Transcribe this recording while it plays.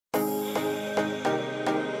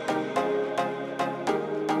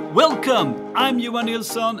Welcome! I'm Johan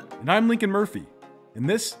Nilsson. And I'm Lincoln Murphy. And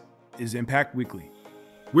this is Impact Weekly.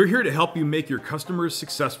 We're here to help you make your customers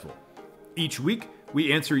successful. Each week,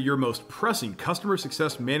 we answer your most pressing customer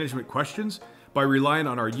success management questions by relying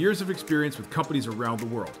on our years of experience with companies around the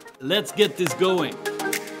world. Let's get this going.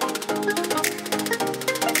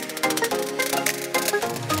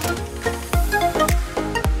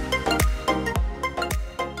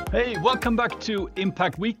 Hey, welcome back to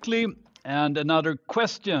Impact Weekly and another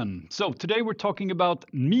question. So today we're talking about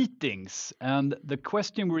meetings, and the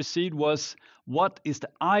question we received was, what is the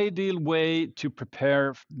ideal way to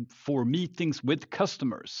prepare for meetings with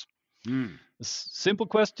customers? A simple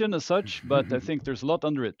question as such, but I think there's a lot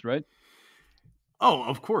under it, right? Oh,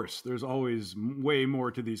 of course. There's always way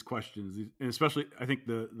more to these questions. And especially, I think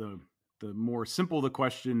the more simple the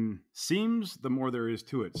question seems, the more there is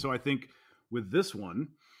to it. So I think with this one,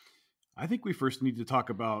 I think we first need to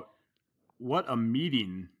talk about what a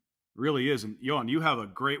meeting really is. And Johan, you have a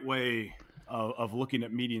great way of looking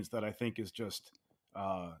at meetings that I think is just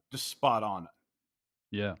spot on.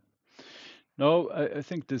 Yeah. No, I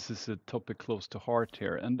think this is a topic close to heart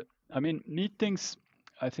here. And I mean, meetings,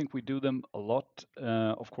 I think we do them a lot,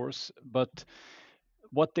 of course, but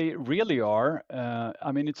what they really are,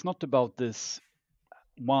 I mean, it's not about this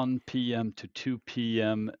 1 p.m. to 2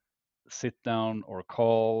 p.m. sit down or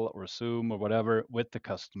call or Zoom or whatever with the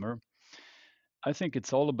customer. I think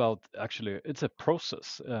it's all about, actually, it's a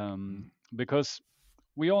process, because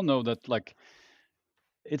we all know that, like,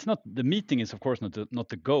 it's not, the meeting is of course not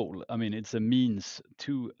the goal. I mean, it's a means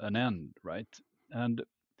to an end, right? And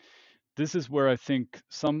this is where I think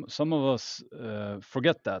some of us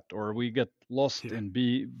forget that, or we get lost in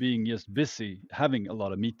being just busy having a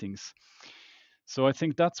lot of meetings. So I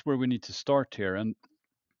think that's where we need to start here. And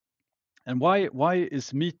why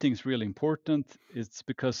is meetings really important? It's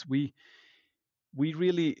because we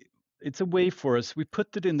really, it's a way for us. We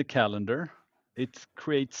put it in the calendar. It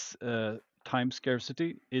creates time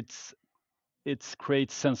scarcity. It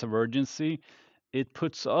creates sense of urgency. It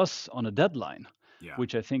puts us on a deadline,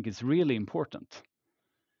 which I think is really important.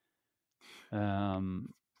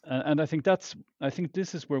 And I think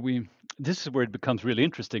this is where it becomes really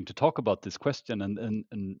interesting to talk about this question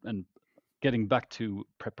and getting back to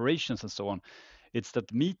preparations and so on. It's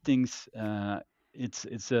that meetings,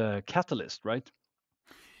 it's a catalyst, right?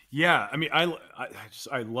 Yeah, I mean,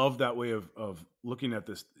 I love that way of looking at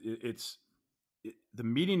this. The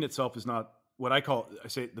meeting itself is not what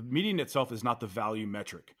the meeting itself is not the value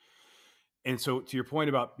metric. And so, to your point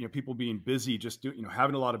about people being busy, just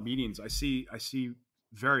having a lot of meetings, I see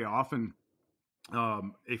very often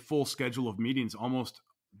a full schedule of meetings almost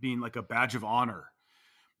being like a badge of honor,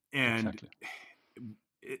 and exactly.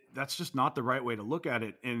 That's just not the right way to look at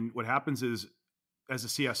it. And what happens is, as a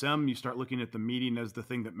CSM, you start looking at the meeting as the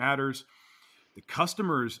thing that matters. The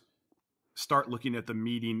customers start looking at the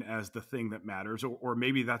meeting as the thing that matters, or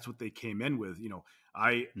maybe that's what they came in with.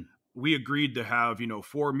 We agreed to have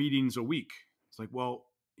 4 meetings a week. It's like, well,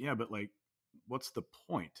 yeah, but like, what's the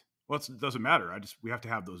point? Well, it doesn't matter. We have to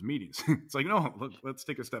have those meetings. It's like, no, look, let's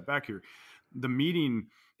take a step back here. The meeting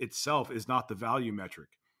itself is not the value metric.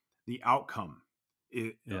 The outcome,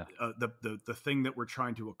 the thing that we're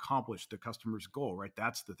trying to accomplish, the customer's goal, right?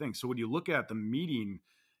 That's the thing. So when you look at the meeting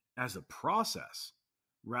as a process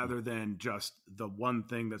rather than just the one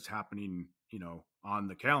thing that's happening, on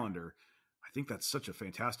the calendar, I think that's such a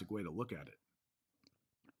fantastic way to look at it.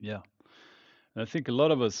 Yeah. And I think a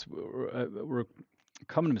lot of us, we're a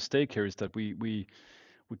common mistake here is that we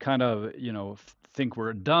kind of, think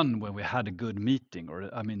we're done when we had a good meeting, or,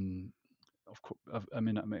 I mean, of course,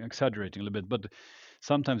 I'm exaggerating a little bit, but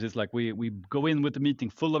sometimes it's like we go in with the meeting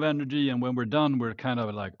full of energy, and when we're done, we're kind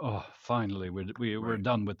of like, oh, finally, we're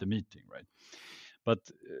done with the meeting, right? But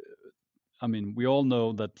I mean, we all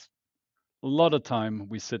know that a lot of time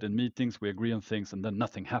we sit in meetings, we agree on things, and then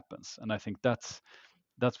nothing happens. And I think that's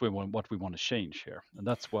what we want to change here, and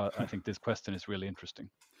that's why I think this question is really interesting.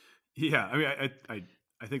 Yeah, I mean,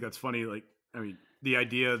 I think that's funny. Like, I mean, the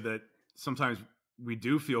idea that sometimes we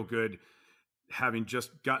do feel good having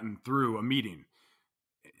just gotten through a meeting,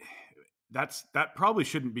 that probably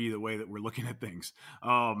shouldn't be the way that we're looking at things.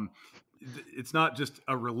 It's not just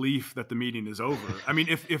a relief that the meeting is over. I mean,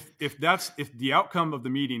 if the outcome of the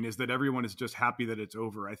meeting is that everyone is just happy that it's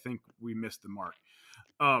over, I think we missed the mark.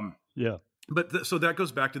 Yeah. But so that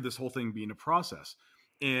goes back to this whole thing being a process,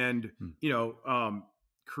 and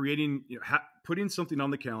creating, putting something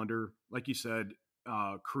on the calendar, like you said,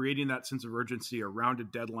 creating that sense of urgency around a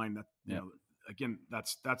deadline. That again,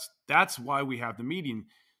 that's why we have the meeting.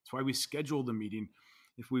 That's why we schedule the meeting.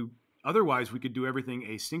 Otherwise we could do everything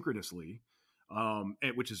asynchronously.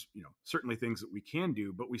 and which is certainly things that we can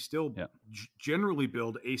do, but we still Yeah. generally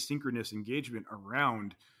build asynchronous engagement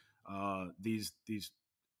around these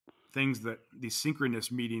things, that these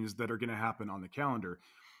synchronous meetings that are going to happen on the calendar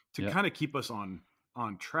to Yeah. kind of keep us on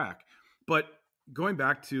track. But going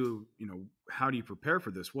back to how do you prepare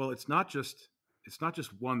for this? Well, it's not just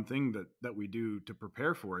one thing that we do to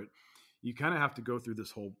prepare for it. You kind of have to go through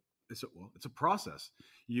this whole it's a process.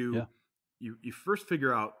 Yeah. You first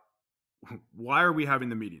figure out, why are we having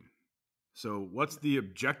the meeting? So what's the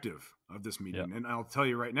objective of this meeting? Yeah. And I'll tell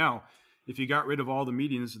you right now, if you got rid of all the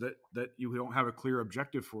meetings that you don't have a clear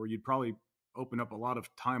objective for, you'd probably open up a lot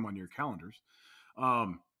of time on your calendars.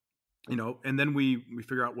 And then we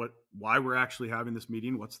figure out why we're actually having this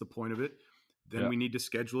meeting. What's the point of it? Then Yeah. we need to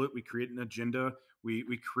schedule it. We create an agenda.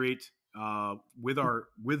 We create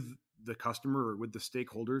with the customer or with the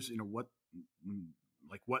stakeholders,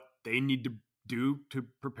 what they need to do to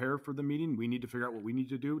prepare for the meeting. We need to figure out what we need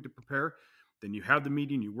to do to prepare. Then you have the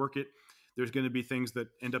meeting, you work it. There's going to be things that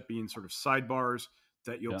end up being sort of sidebars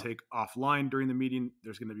that you'll take offline during the meeting.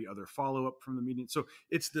 There's going to be other follow-up from the meeting. So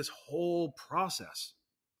it's this whole process.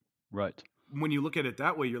 Right. When you look at it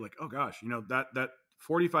that way, you're like, oh gosh, that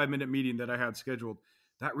 45-minute meeting that I had scheduled,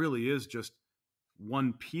 that really is just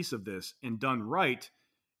one piece of this, and done right.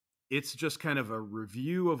 It's just kind of a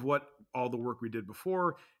review of what all the work we did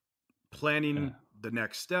before, planning the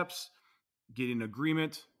next steps, getting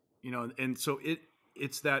agreement, and so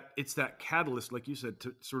it's that catalyst, like you said,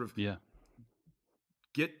 to sort of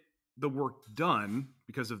get the work done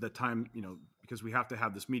because of the time, because we have to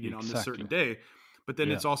have this meeting on this certain day. But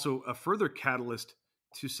then it's also a further catalyst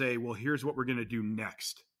to say, well, here's what we're going to do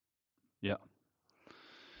next. Yeah.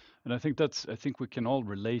 And I think we can all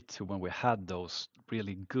relate to when we had those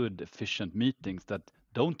really good, efficient meetings that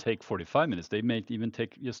don't take 45 minutes. They may even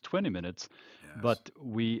take just 20 minutes, but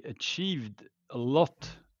we achieved a lot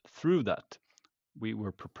through that. We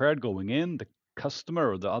were prepared going in. The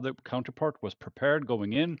customer or the other counterpart was prepared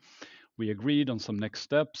going in. We agreed on some next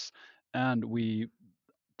steps, and we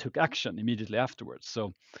took action immediately afterwards.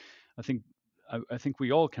 So I think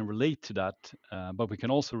we all can relate to that, but we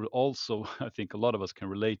can also I think a lot of us can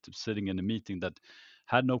relate to sitting in a meeting that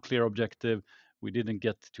had no clear objective. We didn't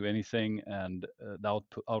get to anything, and the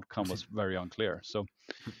outcome was very unclear. So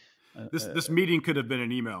this meeting could have been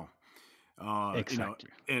an email, exactly,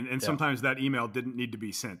 and sometimes that email didn't need to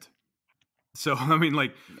be sent. So I mean,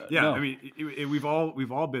 no. I mean, we've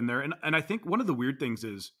all been there, and I think one of the weird things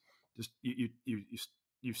is just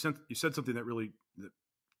you said something that really that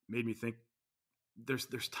made me think.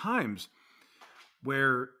 There's times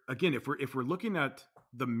where, again, if we're looking at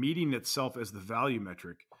the meeting itself as the value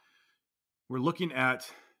metric, we're looking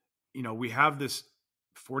at, we have this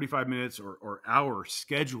 45 minutes or hour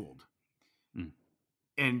scheduled,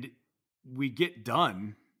 and we get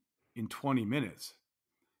done in 20 minutes.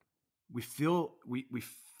 We feel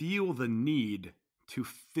the need to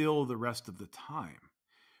fill the rest of the time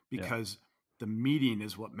because the meeting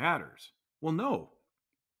is what matters. Well, no,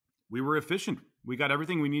 we were efficient. We got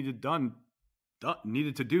everything we needed done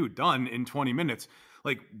in 20 minutes.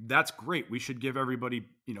 That's great. We should give everybody,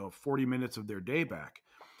 40 minutes of their day back.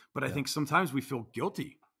 But I think sometimes we feel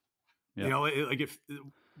guilty. If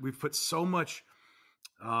we've put so much,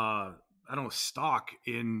 stock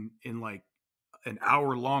in like an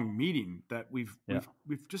hour-long meeting that we've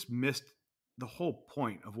just missed the whole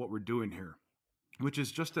point of what we're doing here, which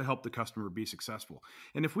is just to help the customer be successful.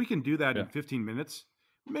 And if we can do that in 15 minutes,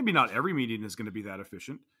 maybe not every meeting is going to be that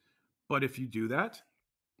efficient, but if you do that,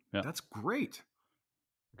 that's great.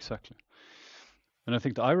 Exactly. And I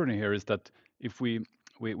think the irony here is that if we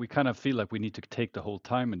kind of feel like we need to take the whole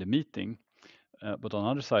time in the meeting, but on the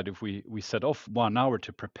other side, if we set off 1 hour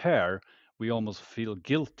to prepare, we almost feel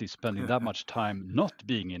guilty spending that much time not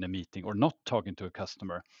being in a meeting or not talking to a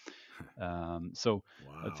customer. So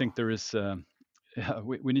I think there is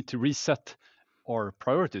we need to reset our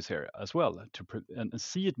priorities here as well and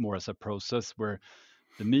see it more as a process where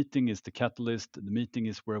the meeting is the catalyst. The meeting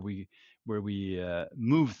is where we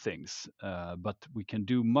move things, but we can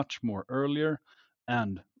do much more earlier.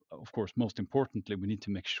 And of course, most importantly, we need to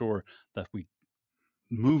make sure that we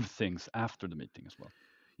move things after the meeting as well.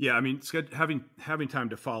 Yeah, I mean, having time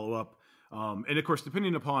to follow up, and of course,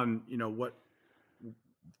 depending upon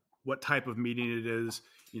what type of meeting it is,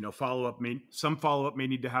 some follow up may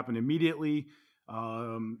need to happen immediately.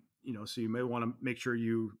 So you may want to make sure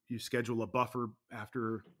you schedule a buffer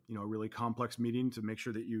after a really complex meeting to make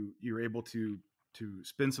sure that you're able to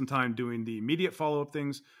spend some time doing the immediate follow up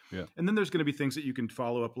things. Yeah. And then there's going to be things that you can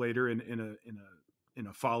follow up later in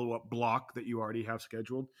a follow up block that you already have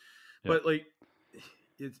scheduled. Yeah. But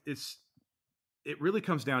it's it really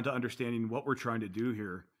comes down to understanding what we're trying to do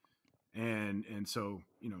here. And so,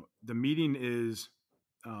 the meeting is,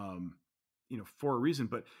 um, for a reason.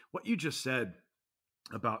 But what you just said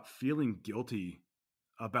about feeling guilty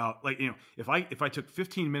about, like, if I took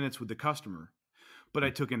 15 minutes with the customer, but I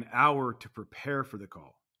took an hour to prepare for the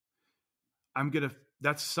call,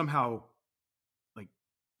 that's somehow, like,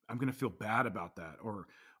 I'm gonna feel bad about that, or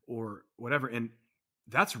whatever. And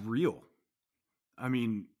that's real. I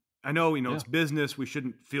mean, I know, Yeah. it's business. We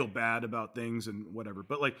shouldn't feel bad about things and whatever,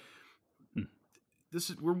 but, like,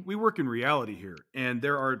 Mm. we work in reality here, and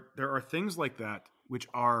there are things like that which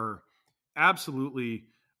are absolutely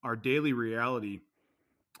our daily reality,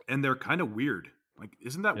 and they're kind of weird. Like,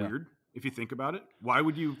 isn't that Yeah. weird if you think about it? Why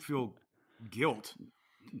would you feel guilt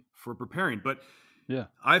for preparing? But Yeah.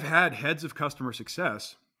 I've had heads of customer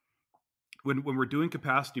success when we're doing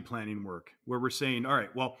capacity planning work where we're saying, all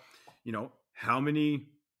right, well, how many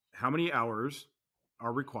hours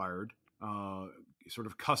are required, sort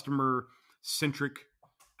of customer centric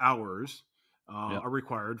hours, Yeah. are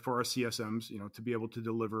required for our CSMs, to be able to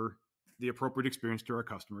deliver the appropriate experience to our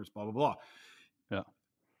customers, blah blah blah. Yeah.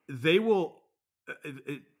 They will,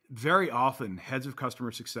 very often, heads of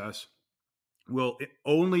customer success will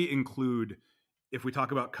only include, if we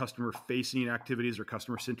talk about customer facing activities or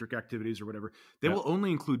customer centric activities or whatever, they Yeah. will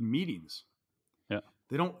only include meetings. Yeah.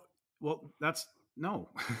 They don't, well, that's no.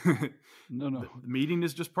 No. No. The meeting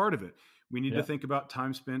is just part of it. We need to Yeah. think about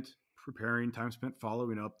time spent preparing, time spent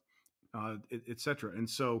following up, et cetera. And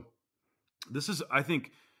so this is, I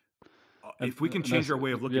think, And if we can and change as our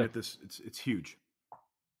way of looking yeah. at this, it's huge.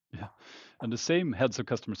 Yeah. And the same heads of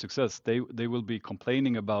customer success, they will be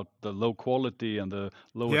complaining about the low quality and the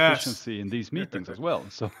low Yes. efficiency in these meetings as well.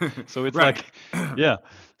 So it's Right. like, yeah,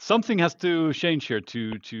 something has to change here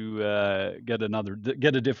to get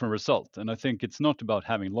a different result. And I think it's not about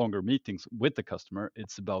having longer meetings with the customer.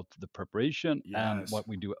 It's about the preparation and Yes. what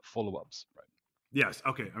we do at follow-ups. Right. Yes.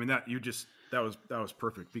 Okay. I mean, that was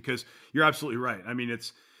perfect, because you're absolutely right. I mean,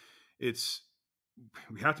 it's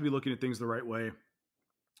we have to be looking at things the right way.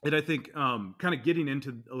 And I think, kind of getting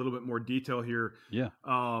into a little bit more detail here, Yeah.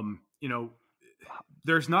 um, you know,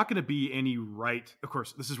 there's not going to be any right. Of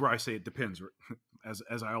course, this is where I say it depends. As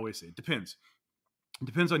I always say, it depends. It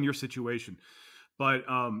depends on your situation, but,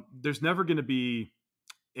 there's never going to be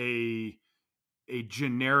a a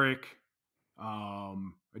generic, a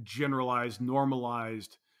generalized,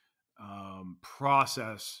 normalized,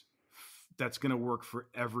 process that's going to work for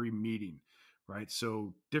every meeting, right?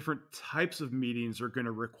 So different types of meetings are going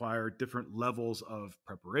to require different levels of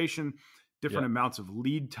preparation, Yeah. different amounts of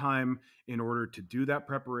lead time in order to do that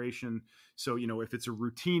preparation. So, if it's a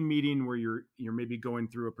routine meeting where you're maybe going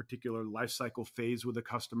through a particular life cycle phase with a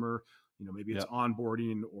customer, maybe it's Yeah.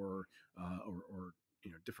 onboarding, or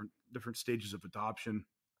different stages of adoption.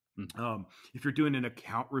 Mm. If you're doing an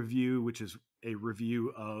account review, which is a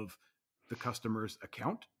review of the customer's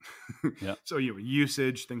account, Yeah. so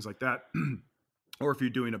usage, things like that, or if you're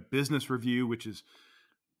doing a business review, which is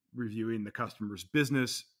reviewing the customer's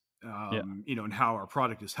business, Yeah. and how our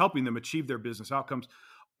product is helping them achieve their business outcomes,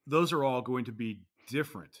 those are all going to be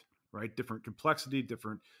different, right? Different complexity,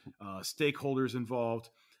 different, stakeholders involved,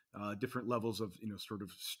 different levels of, sort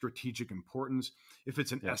of strategic importance. If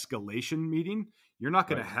it's an Yeah. escalation meeting, you're not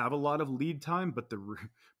going to Right. have a lot of lead time, but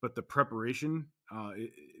the preparation,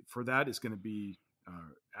 for that is going to be,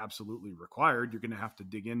 absolutely required. You're going to have to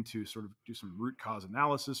dig into, sort of do some root cause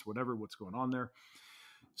analysis, what's going on there.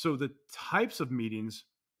 So the types of meetings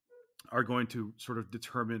are going to sort of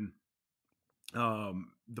determine,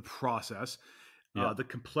 the process, Yeah. the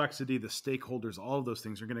complexity, the stakeholders, all of those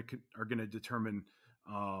things are going to determine,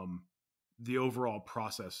 um, the overall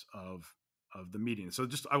process of the meeting. So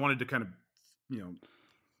just, I wanted to kind of, you know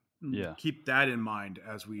Yeah. keep that in mind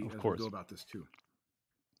as we Of go course. about this too.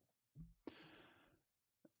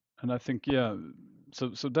 And I think, yeah,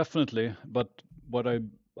 so definitely, but what I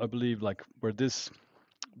believe, like, we're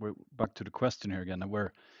back to the question here again, and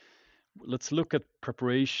where let's look at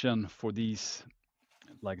preparation for these,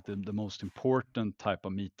 like the most important type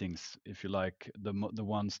of meetings, if you like, the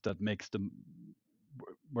ones that makes them,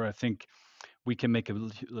 where I think we can make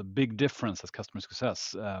a big difference as customer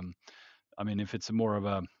success. I mean, if it's more of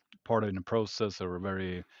a part in the process or a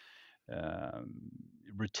very um,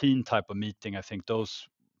 routine type of meeting, I think those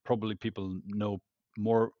probably people know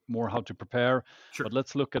more how to prepare. Sure. But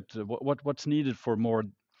let's look at what's needed for more.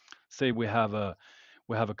 Say we have a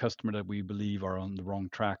customer that we believe are on the wrong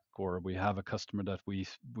track, or we have a customer that we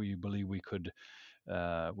believe we could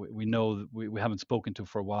we know we haven't spoken to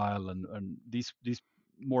for a while, and these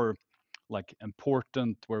more like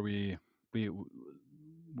important, where we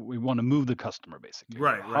we want to move the customer basically.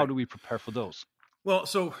 Right, How right. do we prepare for those? Well,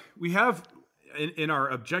 so we have in our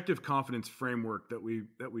objective confidence framework that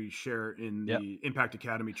we share in Yeah, the Impact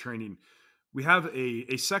Academy training, we have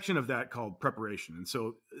a section of that called preparation. And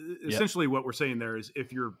so yeah, essentially what we're saying there is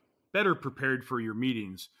if you're better prepared for your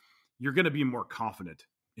meetings, you're going to be more confident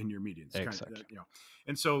in your meetings, exactly.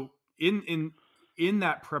 And so in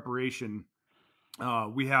that preparation,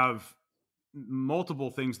 we have multiple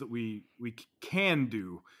things that we can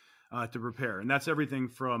do to prepare, and that's everything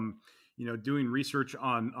from doing research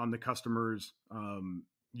on the customers'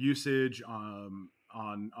 usage, on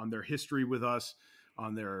their history with us,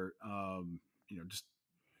 on their just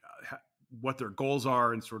what their goals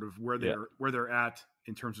are, and sort of Yeah, where they're at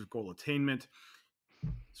in terms of goal attainment.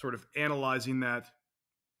 Sort of analyzing that.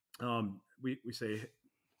 We say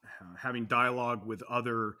having dialogue with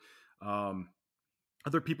other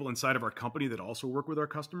people inside of our company that also work with our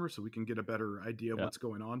customers, so we can get a better idea of yeah, what's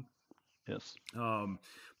going on. yes, um,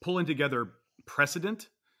 Pulling together precedent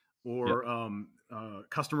yeah, or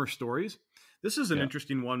customer stories. This is an yeah,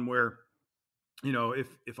 interesting one where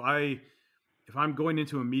if I'm going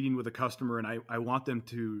into a meeting with a customer and I want them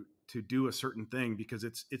to do a certain thing because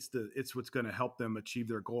it's what's going to help them achieve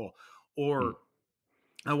their goal, mm, or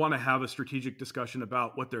I want to have a strategic discussion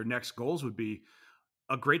about what their next goals would be.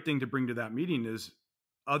 A great thing to bring to that meeting is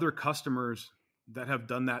other customers that have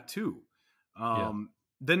done that too. yeah, Um,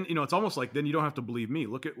 then it's almost like then you don't have to believe me.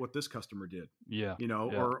 Look at what this customer did, yeah, yeah.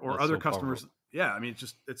 or That's other so powerful. customers. Yeah, I mean,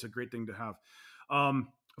 it's a great thing to have.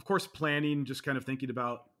 Of course, planning, just kind of thinking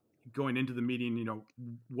about going into the meeting.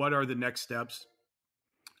 What are the next steps?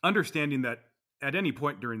 Understanding that at any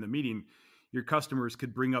point during the meeting, your customers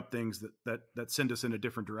could bring up things that send us in a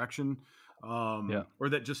different direction, Yeah, or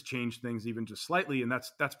that just change things even just slightly, and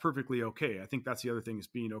that's perfectly okay. I think that's the other thing, is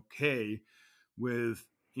being okay with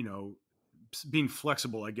being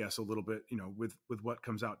flexible, I guess, a little bit, with what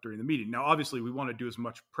comes out during the meeting. Now, obviously, we want to do as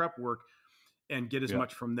much prep work and get as yeah,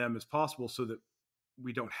 much from them as possible so that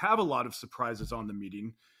we don't have a lot of surprises on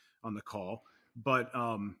the call. But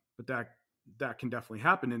that can definitely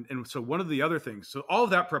happen. And so one of the other things, so all of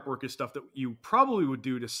that prep work is stuff that you probably would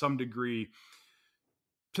do to some degree,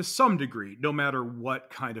 no matter what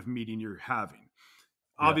kind of meeting you're having.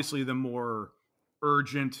 yeah, Obviously, the more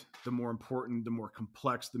urgent, the more important, the more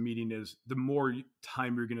complex the meeting is, the more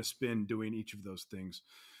time you're going to spend doing each of those things.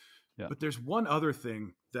 yeah, But there's one other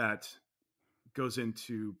thing that goes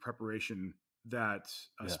into preparation that,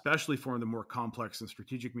 yeah, especially for the more complex and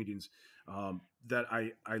strategic meetings, that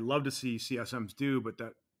I love to see CSMs do, but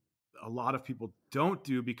that a lot of people don't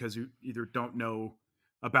do because you either don't know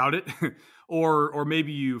about it, or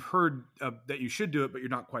maybe you've heard that you should do it, but you're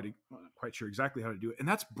not quite sure exactly how to do it, and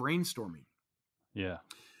that's brainstorming. yeah,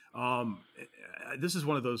 Um, this is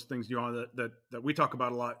one of those things, that we talk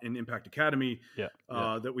about a lot in Impact Academy, yeah,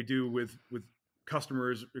 yeah, that we do with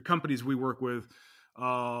customers or companies we work with.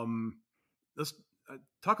 Um, let's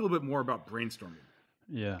talk a little bit more about brainstorming.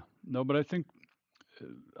 yeah. No, but I think,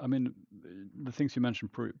 I mean, the things you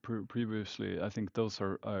mentioned previously, I think those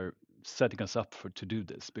are setting us up for to do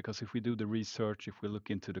this, because if we do the research, if we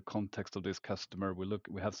look into the context of this customer,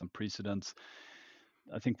 we have some precedents.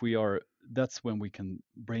 I think that's when we can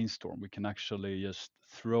brainstorm. We can actually just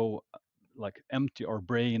throw, like, empty our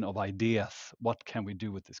brain of ideas. What can we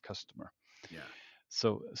do with this customer? Yeah.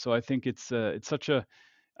 So I think it's such a,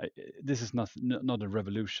 this is not a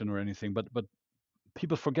revolution or anything, but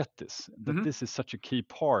people forget this, that Mm-hmm. this is such a key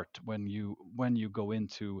part when you go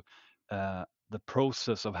into the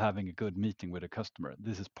process of having a good meeting with a customer.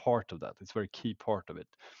 This is part of that. It's a very key part of it,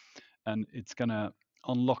 and it's gonna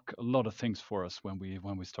unlock a lot of things for us when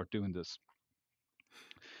we start doing this.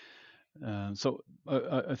 So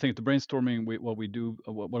I think the brainstorming, what we do,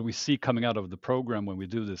 what we see coming out of the program when we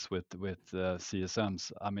do this with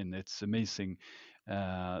CSMs, I mean, it's amazing.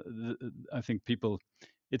 I think people,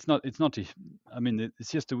 it's not I mean,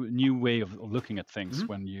 it's just a new way of looking at things Mm-hmm.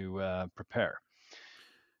 when you prepare.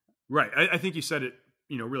 Right. I think you said it,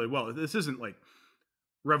 really well. This isn't like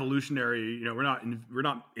revolutionary. We're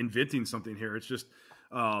not inventing something here. It's just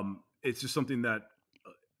something that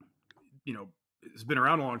you know has been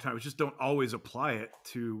around a long time. We just don't always apply it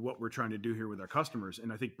to what we're trying to do here with our customers.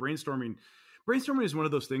 And I think brainstorming is one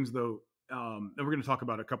of those things, though. And we're going to talk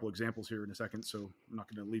about a couple examples here in a second, so I'm not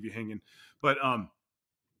going to leave you hanging. But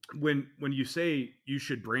when you say you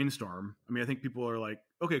should brainstorm, I mean, I think people are like,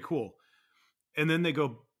 okay, cool, and then they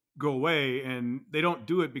go away and they don't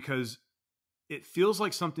do it because it feels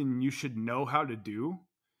like something you should know how to do,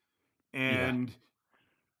 Yeah, and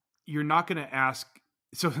you're not going to ask.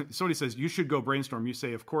 So somebody says you should go brainstorm. You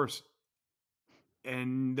say, of course,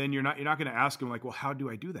 And then you're not going to ask them like, well, how do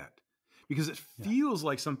I do that? Because it Yeah. feels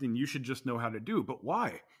like something you should just know how to do, but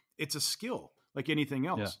why? It's a skill like anything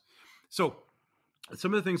Yeah. else. So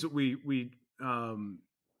some of the things that we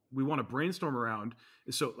want to brainstorm around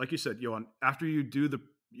is, so like you said, Johan, after you do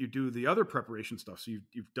the other preparation stuff. So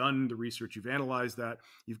you've done the research, you've analyzed that,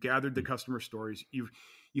 you've gathered the customer stories, you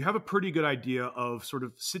have a pretty good idea of sort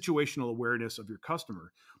of situational awareness of your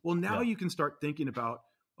customer. Well, now Yeah. you can start thinking about,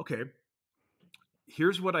 okay,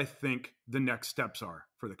 here's what I think the next steps are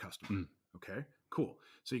for the customer. Mm. Okay, cool.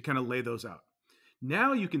 So you kind of lay those out.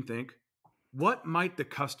 Now you can think, what might the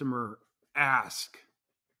customer ask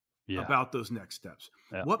Yeah. about those next steps?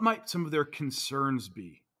 Yeah. What might some of their concerns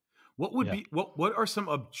be? What would Yeah. be what are some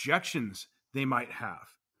objections they might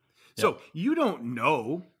have? Yeah. So you don't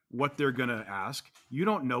know what they're going to ask. You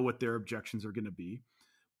don't know what their objections are going to be.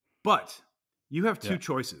 But you have two Yeah.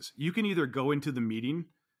 choices. You can either go into the meeting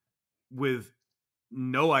with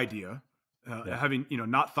no idea, Yeah. having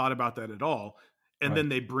not thought about that at all, and Right. then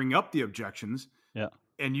they bring up the objections, Yeah.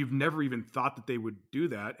 and you've never even thought that they would do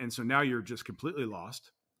that, and so now you're just completely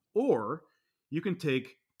lost. Or you can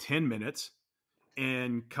take 10 minutes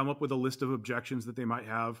and come up with a list of objections that they might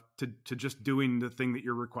have to just doing the thing that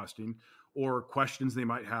you're requesting, or questions they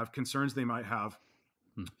might have, concerns they might have.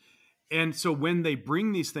 Hmm. And so when they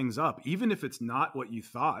bring these things up, even if it's not what you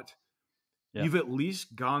thought, Yeah. you've at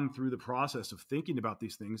least gone through the process of thinking about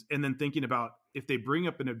these things, and then thinking about, if they bring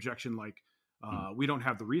up an objection like, we don't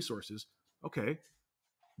have the resources. Okay,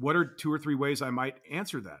 what are 2 or 3 ways I might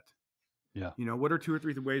answer that? Yeah. What are 2 or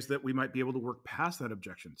 3 ways that we might be able to work past that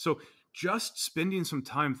objection? So just spending some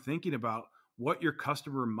time thinking about what your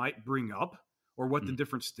customer might bring up, or what the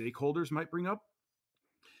different stakeholders might bring up,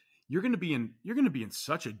 you're going to be in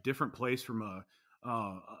such a different place from a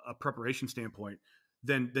preparation standpoint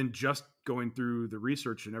than just going through the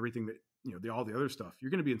research and everything that, all the other stuff. You're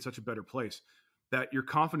going to be in such a better place that your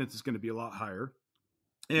confidence is going to be a lot higher.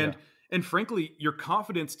 And Yeah. and frankly, your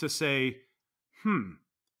confidence to say,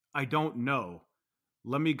 I don't know,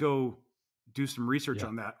 let me go do some research Yeah.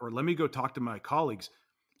 on that, or let me go talk to my colleagues.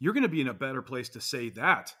 You're going to be in a better place to say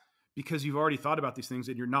that, because you've already thought about these things,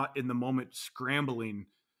 and you're not in the moment scrambling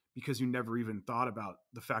because you never even thought about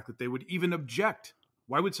the fact that they would even object.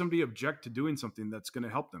 Why would somebody object to doing something that's going to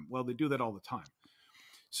help them? Well, they do that all the time.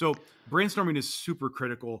 So brainstorming is super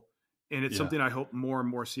critical, and it's Yeah. something I hope more and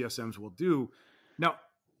more CSMs will do. Now,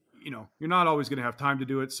 you're not always going to have time to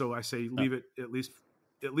do it, so I say leave it, at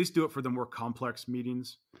least do it for the more complex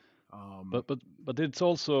meetings. But it's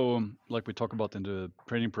also, like we talk about in the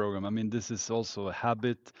training program. I mean, this is also a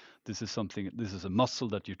habit. This is a muscle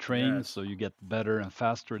that you train, Yes. so you get better and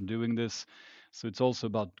faster in doing this. So it's also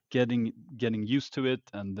about getting used to it,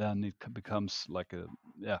 and then it becomes like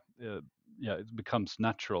it becomes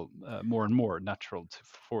natural, more and more natural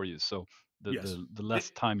for you. So Yes. the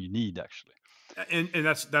less time you need, actually. And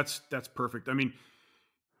that's perfect. I mean,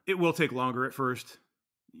 it will take longer at first.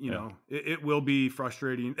 Yeah. It will be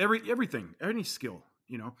frustrating. Everything, any skill,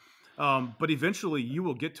 but eventually you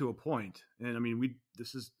will get to a point. And I mean,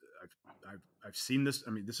 I've seen this.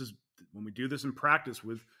 I mean, this is when we do this in practice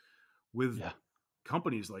with Yeah.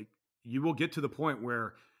 companies, like, you will get to the point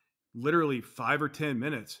where literally 5 or 10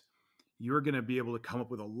 minutes, you're going to be able to come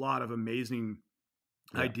up with a lot of amazing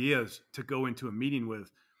Yeah. ideas to go into a meeting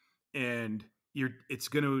with. And it's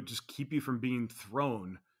going to just keep you from being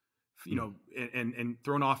thrown, and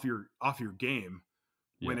thrown off your game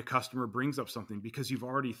when Yeah. a customer brings up something, because you've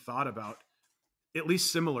already thought about at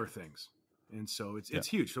least similar things. And so it's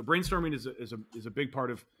huge. So brainstorming is a big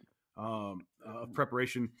part of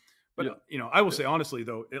preparation. But I will say honestly,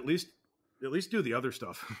 though, at least do the other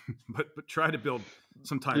stuff, but try to build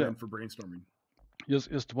some time in for brainstorming.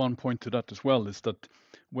 Just one point to that as well is that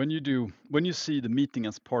when you see the meeting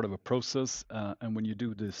as part of a process, and when you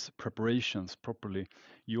do these preparations properly,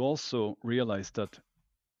 you also realize that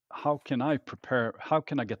how can I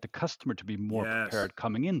get the customer to be more Yes. prepared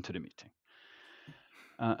coming into the meeting,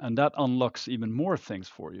 and that unlocks even more things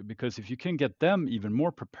for you, because if you can get them even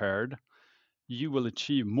more prepared, you will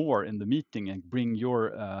achieve more in the meeting and bring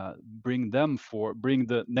the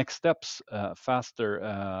next steps faster,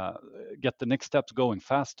 get the next steps going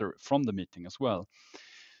faster from the meeting as well.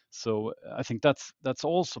 So I think that's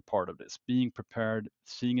also part of this, being prepared,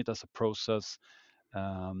 seeing it as a process,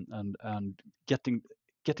 and getting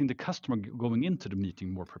the customer going into the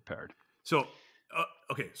meeting more prepared. So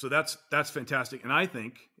okay, so that's fantastic. And I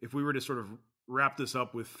think if we were to sort of wrap this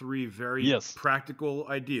up with 3 very practical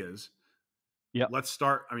ideas. Yeah. Let's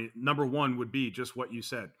start. I mean, number 1 would be just what you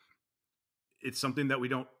said. It's something that we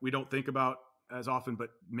don't think about as often,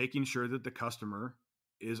 but making sure that the customer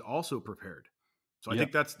is also prepared. So I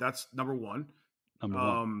think that's number one. Number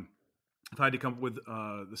one. If I had to come up with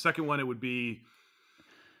the second one, it would be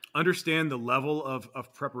understand the level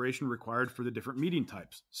of preparation required for the different meeting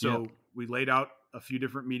types. So we laid out a few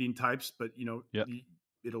different meeting types, but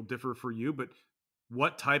it'll differ for you. But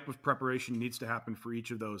what type of preparation needs to happen for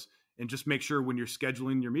each of those? And just make sure when you're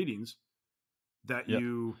scheduling your meetings that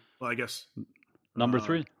I guess number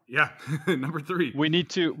three. Yeah, number three. We need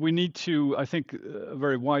to. I think a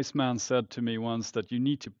very wise man said to me once that you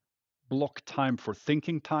need to block time for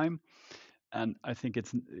thinking time. And I think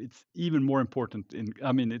it's even more important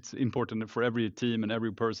it's important for every team and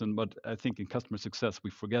every person, but I think in customer success, we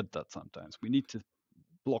forget that sometimes. We need to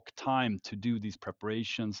block time to do these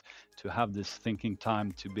preparations, to have this thinking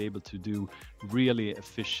time, to be able to do really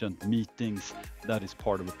efficient meetings. That is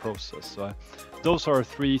part of the process. So those are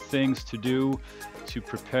 3 things to do to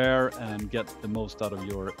prepare and get the most out of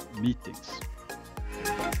your meetings.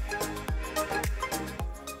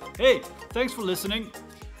 Hey, thanks for listening.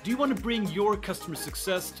 Do you want to bring your customer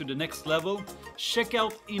success to the next level? Check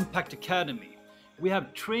out Impact Academy. We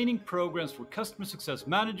have training programs for customer success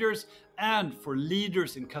managers and for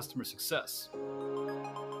leaders in customer success.